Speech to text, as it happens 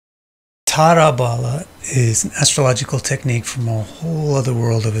Tarabala is an astrological technique from a whole other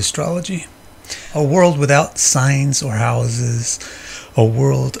world of astrology. A world without signs or houses, a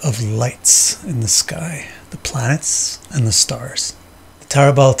world of lights in the sky, the planets and the stars. The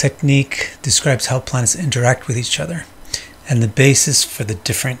Tarabala technique describes how planets interact with each other, and the basis for the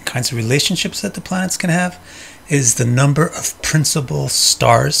different kinds of relationships that the planets can have is the number of principal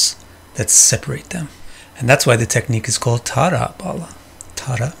stars that separate them. And that's why the technique is called Tarabala.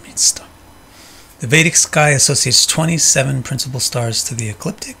 Tara means star. The Vedic sky associates 27 principal stars to the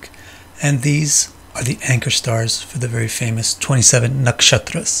ecliptic, and these are the anchor stars for the very famous 27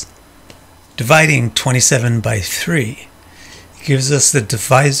 nakshatras. Dividing 27 by 3 gives us the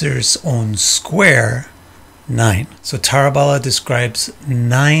divisor's own square, 9. So Tarabala describes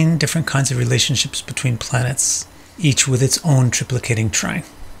 9 different kinds of relationships between planets, each with its own triplicating trine.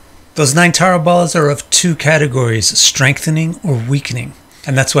 Those 9 Tarabalas are of 2 categories, strengthening or weakening.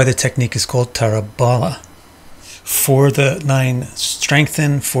 And that's why the technique is called Tarabala. 4 the 9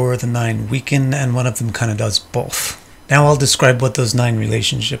 strengthen, 4 the 9 weaken, and one of them kind of does both. Now I'll describe what those 9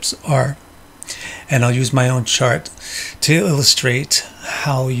 relationships are. And I'll use my own chart to illustrate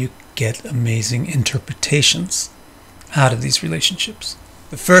how you get amazing interpretations out of these relationships.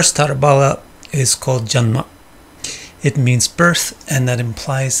 The first Tarabala is called Janma. It means birth, and that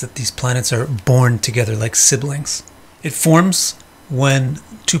implies that these planets are born together like siblings. It forms when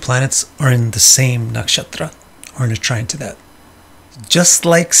 2 planets are in the same nakshatra, or in a trine to that. Just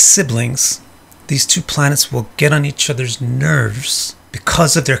like siblings, these 2 planets will get on each other's nerves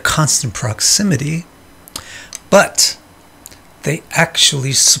because of their constant proximity, but they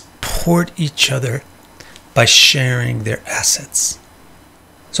actually support each other by sharing their assets.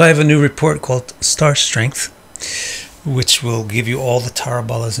 So I have a new report called Star Strength, which will give you all the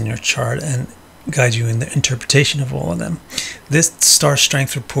Tarabalas in your chart and guide you in the interpretation of all of them. This Star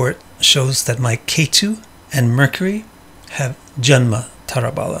Strength report shows that my Ketu and Mercury have Janma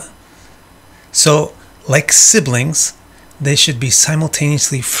Tarabala. So, like siblings, they should be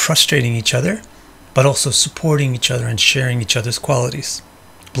simultaneously frustrating each other, but also supporting each other and sharing each other's qualities,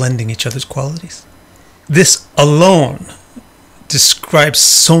 blending each other's qualities. This alone describes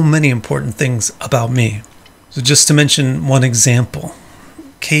so many important things about me. So just to mention one example,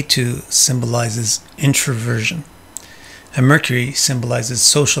 Ketu symbolizes introversion, and Mercury symbolizes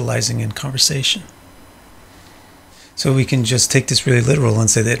socializing and conversation. So we can just take this really literal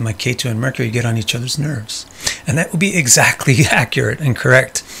and say that my Ketu and Mercury get on each other's nerves. And that would be exactly accurate and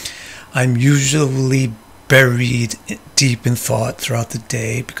correct. I'm usually buried deep in thought throughout the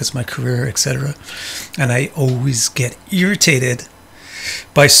day because of my career, etc. And I always get irritated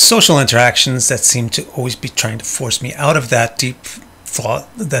by social interactions that seem to always be trying to force me out of that deep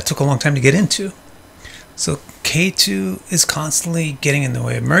thought that took a long time to get into. So Ketu is constantly getting in the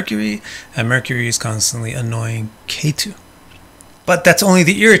way of Mercury, and Mercury is constantly annoying Ketu. But that's only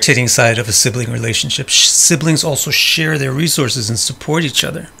the irritating side of a sibling relationship. Siblings also share their resources and support each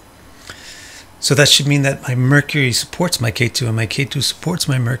other. So that should mean that my Mercury supports my Ketu and my Ketu supports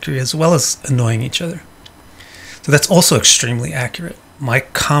my Mercury, as well as annoying each other. So that's also extremely accurate. My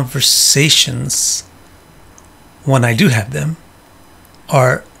conversations, when I do have them,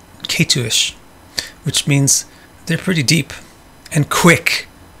 are Ketu-ish, which means they're pretty deep and quick.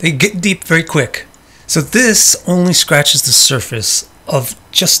 They get deep very quick. So this only scratches the surface of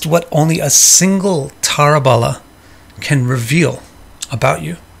just what only a single Tarabala can reveal about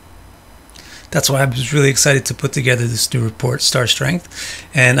you. That's why I was really excited to put together this new report, Star Strength,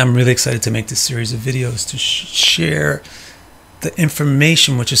 and I'm really excited to make this series of videos to share the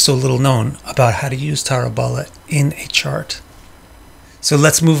information which is so little known about how to use Tarabala in a chart. So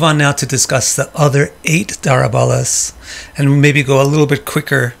let's move on now to discuss the other 8 Tarabalas, and maybe go a little bit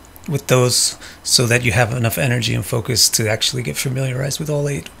quicker with those so that you have enough energy and focus to actually get familiarized with all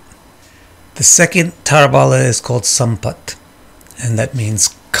 8. The second Tarabala is called Sampat, and that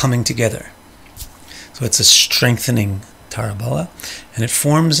means coming together. So it's a strengthening Tarabala, and it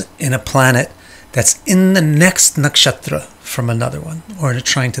forms in a planet that's in the next nakshatra from another one, or in a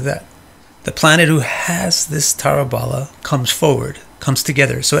trine to that. The planet who has this Tarabala comes forward, comes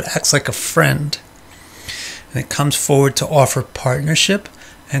together, so it acts like a friend, and it comes forward to offer partnership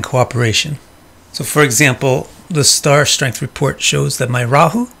and cooperation. So for example, the Star Strength report shows that my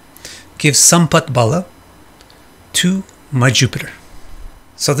Rahu gives Sampat bala to my Jupiter.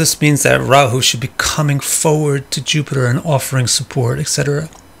 So this means that Rahu should be coming forward to Jupiter and offering support, etc.,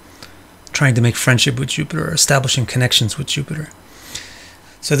 trying to make friendship with Jupiter, or establishing connections with Jupiter.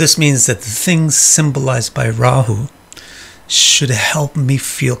 So this means that the things symbolized by Rahu should help me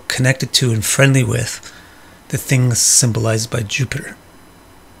feel connected to and friendly with the things symbolized by Jupiter.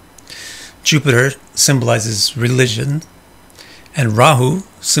 Jupiter symbolizes religion, and Rahu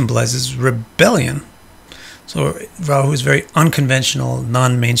symbolizes rebellion. So Rahu is very unconventional,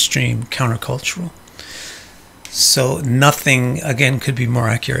 non-mainstream, countercultural. So nothing, again, could be more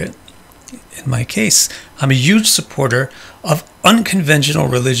accurate. In my case, I'm a huge supporter of unconventional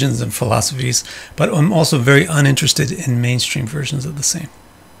religions and philosophies, but I'm also very uninterested in mainstream versions of the same.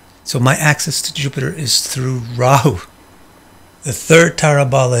 So my access to Jupiter is through Rahu. The third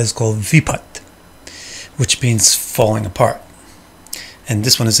Tarabala is called Vipat, which means falling apart. And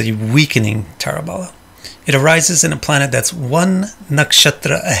this one is a weakening Tarabala. It arises in a planet that's one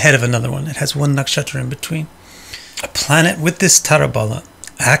nakshatra ahead of another one. It has one nakshatra in between. A planet with this Tarabala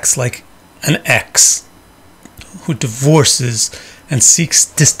acts like an ex who divorces and seeks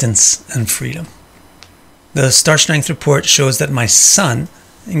distance and freedom. The star strength report shows that my sun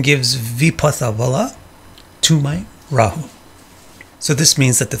gives Vipat to my Rahu. So this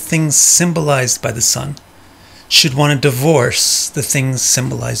means that the things symbolized by the sun should want to divorce the things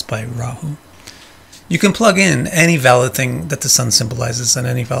symbolized by Rahu. You can plug in any valid thing that the sun symbolizes and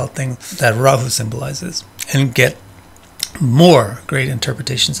any valid thing that Rahu symbolizes and get more great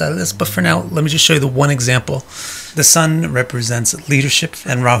interpretations out of this. But for now, let me just show you the one example. The sun represents leadership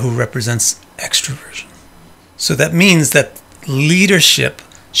and Rahu represents extroversion. So that means that leadership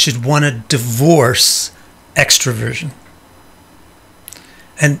should want to divorce extroversion.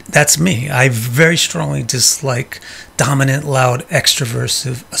 And that's me. I very strongly dislike dominant, loud,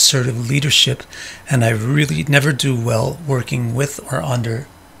 extroversive, assertive leadership. And I really never do well working with or under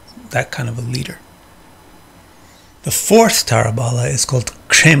that kind of a leader. The fourth Tarabala is called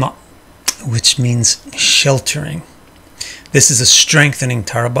Kshema, which means sheltering. This is a strengthening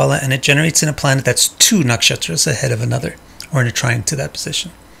Tarabala, and it generates in a planet that's two nakshatras ahead of another, or in a trine to that position.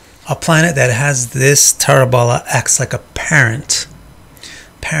 A planet that has this Tarabala acts like a parent.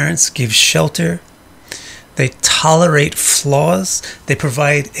 Parents give shelter, they tolerate flaws, they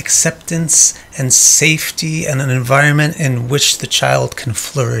provide acceptance and safety and an environment in which the child can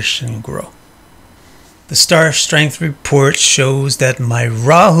flourish and grow. The star strength report shows that my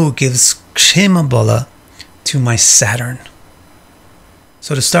Rahu gives Kshema bala to my Saturn.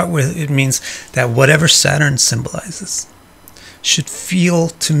 So to start with, it means that whatever Saturn symbolizes should feel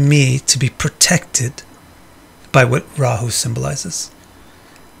to me to be protected by what Rahu symbolizes.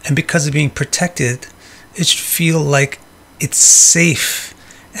 And because of being protected, it should feel like it's safe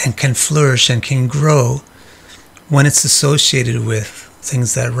and can flourish and can grow when it's associated with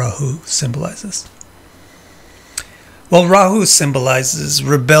things that Rahu symbolizes. Well, Rahu symbolizes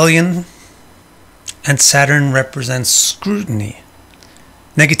rebellion and Saturn represents scrutiny,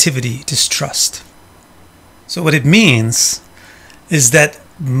 negativity, distrust. So what it means is that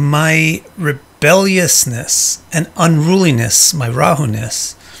my rebelliousness and unruliness, my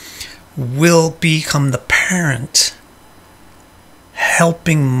Rahu-ness, will become the parent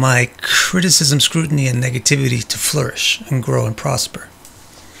helping my criticism, scrutiny, and negativity to flourish and grow and prosper.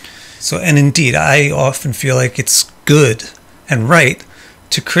 So, and indeed, I often feel like it's good and right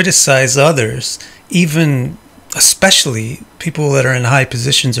to criticize others, even especially people that are in high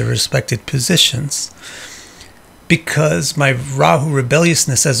positions or respected positions, because my Rahu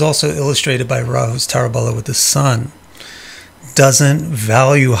rebelliousness, as also illustrated by Rahu's Tarabala with the sun, doesn't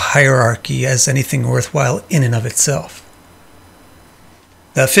value hierarchy as anything worthwhile in and of itself.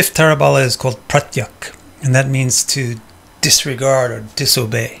 The fifth Tarabala is called Pratyak, and that means to disregard or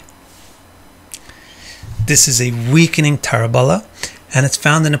disobey. This is a weakening Tarabala, and it's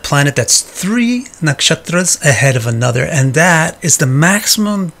found in a planet that's 3 nakshatras ahead of another, and that is the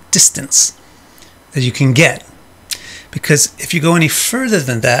maximum distance that you can get. Because if you go any further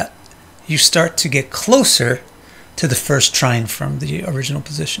than that, you start to get closer to the first trine from the original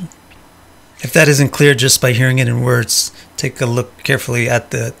position. If that isn't clear just by hearing it in words, take a look carefully at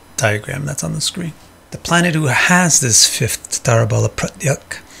the diagram that's on the screen. The planet who has this fifth Tarabala,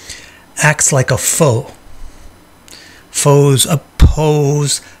 Pratyak, acts like a foe. Foes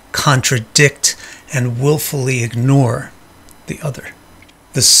oppose, contradict, and willfully ignore the other.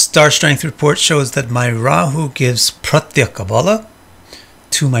 The star strength report shows that my Rahu gives Pratyak bala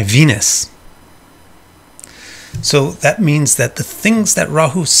to my Venus. So that means that the things that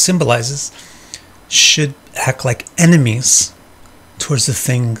Rahu symbolizes should act like enemies towards the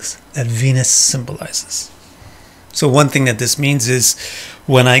things that Venus symbolizes. So one thing that this means is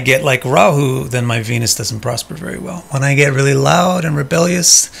when I get like Rahu, then my Venus doesn't prosper very well. When I get really loud and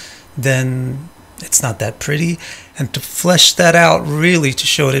rebellious, then it's not that pretty. And to flesh that out really to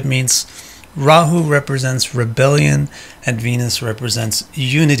show what it means, Rahu represents rebellion and Venus represents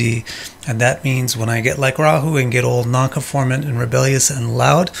unity. And that means when I get like Rahu and get all nonconformant and rebellious and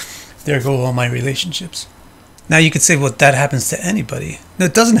loud, There go all my relationships. Now you could say, well, that happens to anybody. No,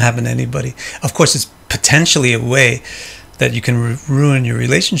 it doesn't happen to anybody. Of course, it's potentially a way that you can ruin your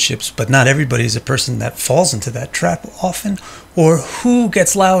relationships, but not everybody is a person that falls into that trap often, or who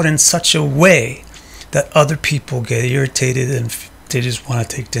gets loud in such a way that other people get irritated and they just want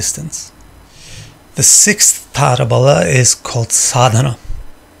to take distance. The sixth Tarabala is called Sadhana,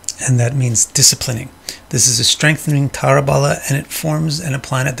 and that means disciplining. This is a strengthening Tarabala, and it forms in a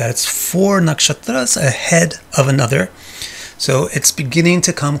planet that's 4 nakshatras ahead of another. So it's beginning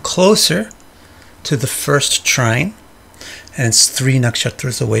to come closer to the first trine, and it's 3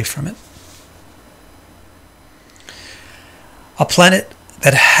 nakshatras away from it. A planet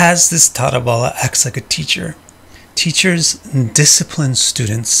that has this Tarabala acts like a teacher. Teachers discipline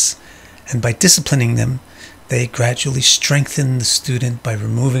students, and by disciplining them, they gradually strengthen the student by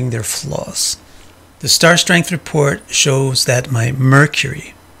removing their flaws. The star strength report shows that my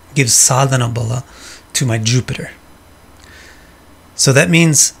Mercury gives sadhana bala to my Jupiter. So that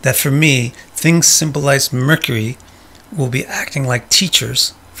means that for me, things symbolized Mercury will be acting like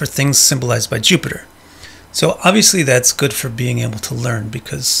teachers for things symbolized by Jupiter. So obviously that's good for being able to learn,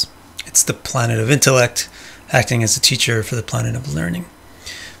 because it's the planet of intellect acting as a teacher for the planet of learning.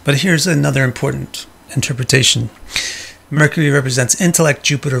 But here's another important interpretation. Mercury represents intellect,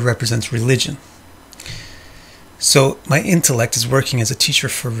 Jupiter represents religion. So my intellect is working as a teacher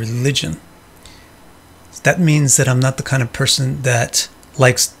for religion. That means that I'm not the kind of person that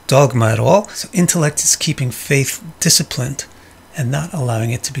likes dogma at all. So intellect is keeping faith disciplined and not allowing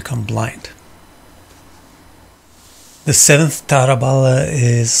it to become blind. The seventh Tarabala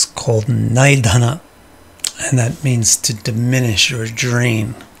is called Naidhana, and that means to diminish or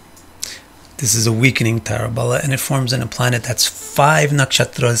drain. This is a weakening Tarabala, and it forms in a planet that's 5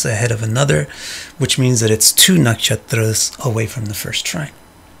 nakshatras ahead of another, which means that it's 2 nakshatras away from the first trine.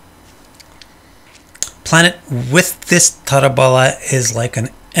 Planet with this Tarabala is like an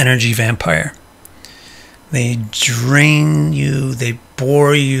energy vampire. They drain you, they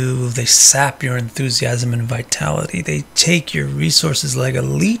bore you, they sap your enthusiasm and vitality. They take your resources like a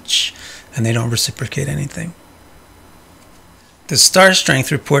leech, and they don't reciprocate anything. The star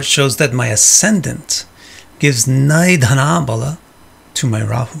strength report shows that my ascendant gives Naidhana bala to my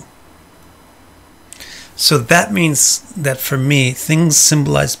Rahu. So that means that for me, things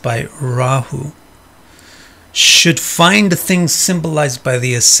symbolized by Rahu should find the things symbolized by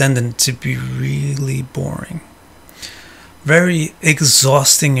the ascendant to be really boring, very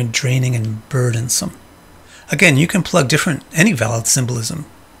exhausting and draining and burdensome. Again, you can plug any valid symbolism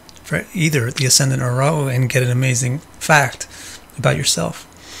for either the ascendant or Rahu and get an amazing fact about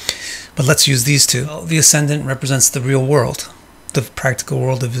yourself. But let's use these two. Well, the ascendant represents the real world, the practical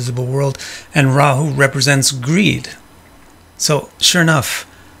world, the visible world, and Rahu represents greed. So sure enough,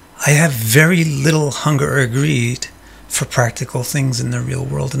 I have very little hunger or greed for practical things in the real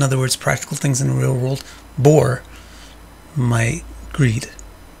world. In other words, practical things in the real world bore my greed.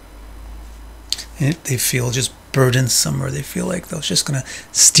 And they feel just burdensome, or they feel like they're just going to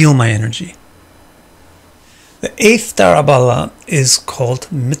steal my energy. The eighth Tarabala is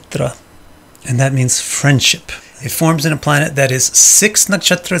called Mitra, and that means friendship. It forms in a planet that is 6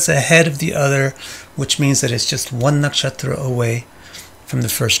 nakshatras ahead of the other, which means that it's just 1 nakshatra away from the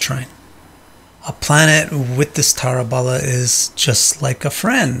first trine. A planet with this Tarabala is just like a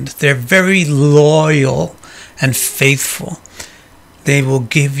friend. They're very loyal and faithful. They will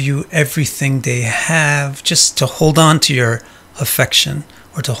give you everything they have just to hold on to your affection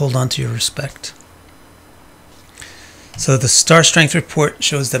or to hold on to your respect. So the star strength report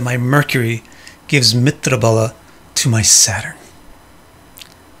shows that my Mercury gives Mitra bala to my Saturn.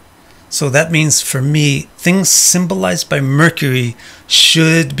 So that means for me, things symbolized by Mercury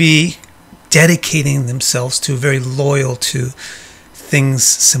should be dedicating themselves to, very loyal to, things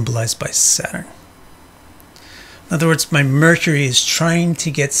symbolized by Saturn. In other words, my Mercury is trying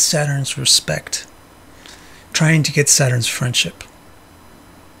to get Saturn's respect, trying to get Saturn's friendship.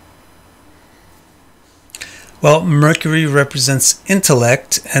 Well, Mercury represents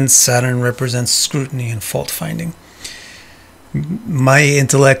intellect and Saturn represents scrutiny and fault finding. My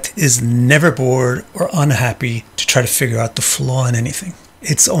intellect is never bored or unhappy to try to figure out the flaw in anything.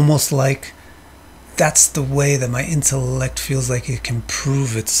 It's almost like that's the way that my intellect feels like it can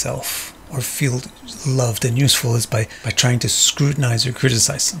prove itself or feel loved and useful, is by trying to scrutinize or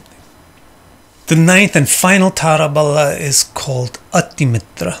criticize something. The ninth and final Tarabala is called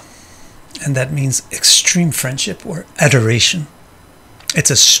Atimitra, and that means extreme friendship or adoration.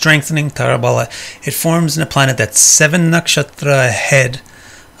 It's a strengthening Tarabala. It forms in a planet that's 7 nakshatra ahead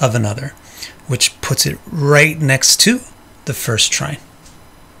of another, which puts it right next to the first trine.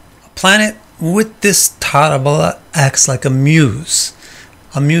 A planet with this Tarabala acts like a muse.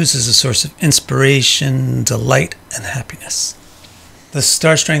 A muse is a source of inspiration, delight, and happiness. The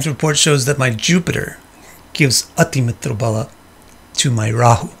star strength report shows that my Jupiter gives Atimitra bala to my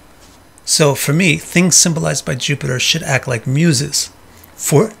Rahu. So for me, things symbolized by Jupiter should act like muses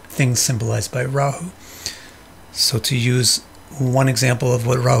for things symbolized by Rahu. So to use one example of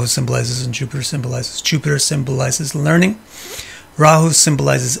what Rahu symbolizes and Jupiter symbolizes learning. Rahu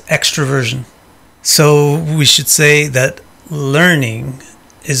symbolizes extroversion. So we should say that learning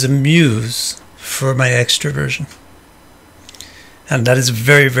is a muse for my extroversion. And that is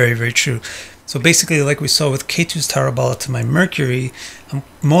very, very, very true. So basically, like we saw with Ketu's Tarabala to my Mercury, I'm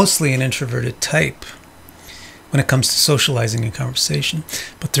mostly an introverted type when it comes to socializing and conversation.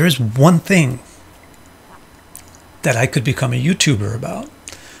 But there is one thing that I could become a YouTuber about.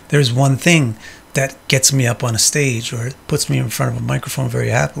 There's one thing that gets me up on a stage or puts me in front of a microphone very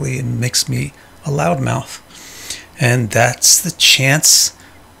happily and makes me a loudmouth. And that's the chance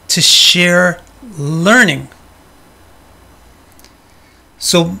to share learning.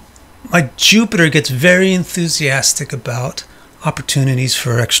 So my Jupiter gets very enthusiastic about opportunities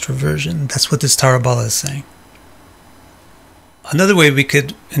for extroversion. That's what this Tarabala is saying. Another way we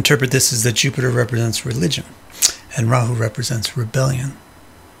could interpret this is that Jupiter represents religion and Rahu represents rebellion.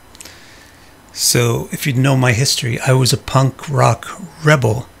 So if you know my history, I was a punk rock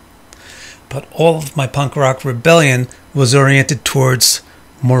rebel, but all of my punk rock rebellion was oriented towards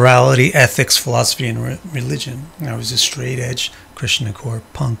morality, ethics, philosophy, and religion. I was a straight edge Krishna core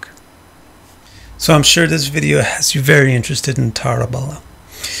punk. So I'm sure this video has you very interested in Tarabala.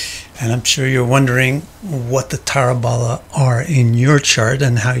 And I'm sure you're wondering what the Tarabala are in your chart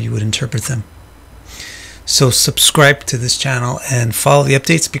and how you would interpret them. So subscribe to this channel and follow the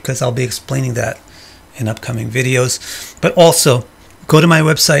updates because I'll be explaining that in upcoming videos. But also, go to my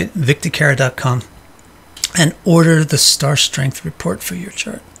website, victorkara.com, and order the Star Strength report for your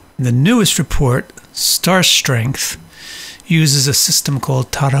chart. The newest report, Star Strength, uses a system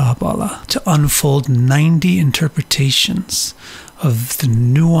called Tarabala to unfold 90 interpretations of the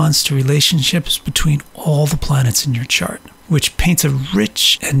nuanced relationships between all the planets in your chart, which paints a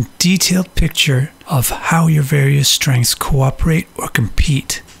rich and detailed picture of how your various strengths cooperate or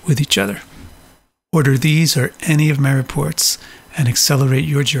compete with each other. Order these or any of my reports and accelerate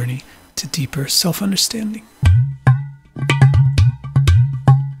your journey to deeper self-understanding.